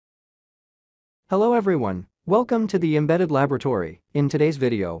Hello everyone, welcome to the Embedded Laboratory. In today's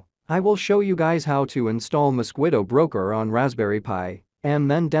video, I will show you guys how to install Mosquitto Broker on Raspberry Pi,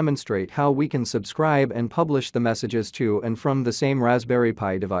 and then demonstrate how we can subscribe and publish the messages to and from the same Raspberry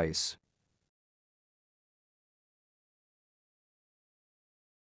Pi device.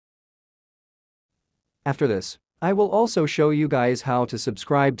 After this, I will also show you guys how to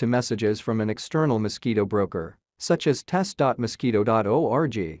subscribe to messages from an external Mosquitto broker, such as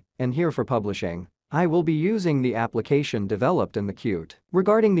test.mosquitto.org, and here for publishing, I will be using the application developed in the Qt.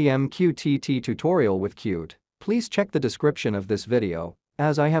 Regarding the MQTT tutorial with Qt, please check the description of this video,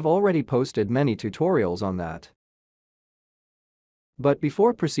 as I have already posted many tutorials on that. But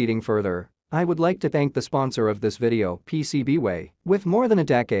before proceeding further, I would like to thank the sponsor of this video, PCBWay. With more than a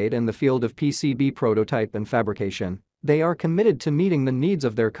decade in the field of PCB prototype and fabrication, they are committed to meeting the needs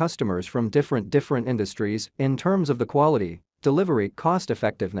of their customers from different industries in terms of the quality, delivery,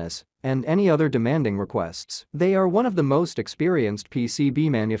 cost-effectiveness, and any other demanding requests. They are one of the most experienced PCB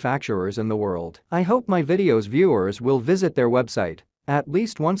manufacturers in the world. I hope my video's viewers will visit their website at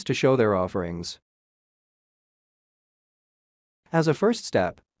least once to show their offerings. As a first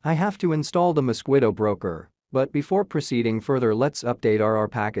step, I have to install the Mosquitto Broker, but before proceeding further, let's update our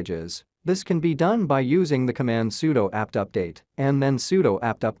packages. This can be done by using the command sudo apt update and then sudo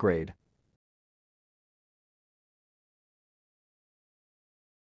apt upgrade.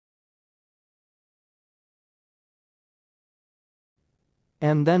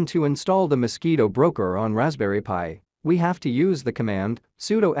 And then to install the Mosquitto Broker on Raspberry Pi, we have to use the command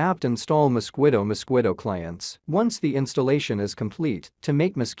sudo apt install mosquitto-clients. Once the installation is complete, to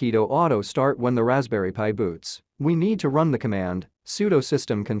make Mosquitto auto start when the Raspberry Pi boots, we need to run the command sudo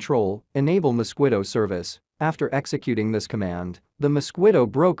systemctl enable mosquitto-service. After executing this command, the Mosquitto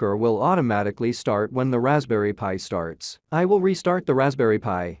Broker will automatically start when the Raspberry Pi starts. I will restart the Raspberry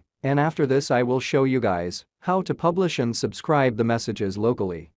Pi, and after this I will show you guys how to publish and subscribe the messages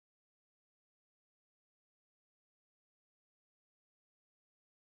locally.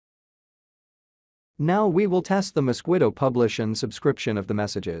 Now we will test the Mosquitto publish and subscription of the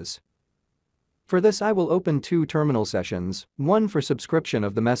messages. For this I will open two terminal sessions, one for subscription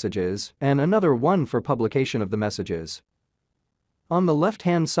of the messages and another one for publication of the messages. On the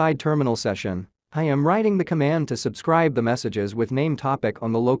left-hand side terminal session, I am writing the command to subscribe the messages with name topic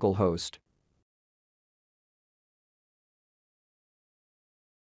on the local host.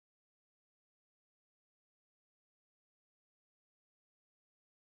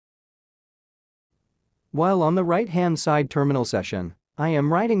 While on the right-hand side terminal session, I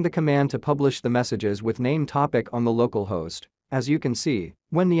am writing the command to publish the messages with name topic on the local host. As you can see,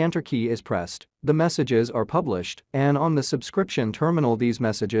 when the enter key is pressed, the messages are published, and on the subscription terminal these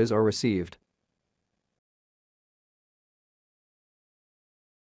messages are received.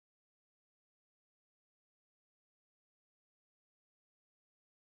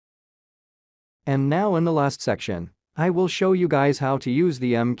 And now in the last section, I will show you guys how to use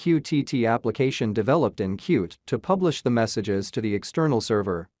the MQTT application developed in Qt to publish the messages to the external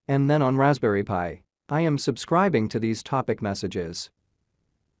server, and then on Raspberry Pi, I am subscribing to these topic messages.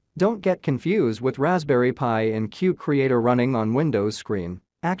 Don't get confused with Raspberry Pi and Qt Creator running on Windows screen.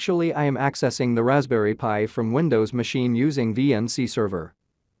 Actually, I am accessing the Raspberry Pi from Windows machine using VNC server.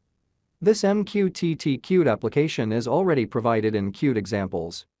 This MQTT Qt application is already provided in Qt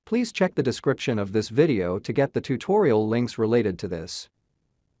examples. Please check the description of this video to get the tutorial links related to this.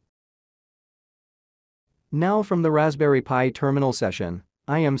 Now from the Raspberry Pi terminal session,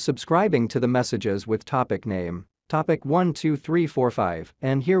 I am subscribing to the messages with topic name, topic 12345,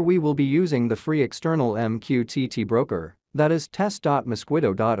 and here we will be using the free external MQTT broker, that is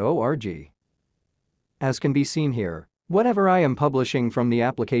test.mosquitto.org. As can be seen here, whatever I am publishing from the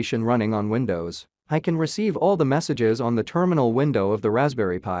application running on Windows, I can receive all the messages on the terminal window of the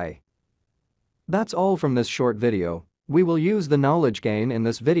Raspberry Pi. That's all from this short video. We will use the knowledge gain in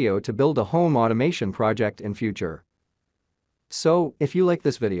this video to build a home automation project in future. So, if you like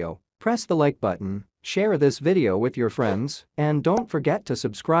this video, press the like button, share this video with your friends, and don't forget to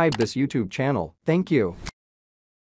subscribe this YouTube channel. Thank you.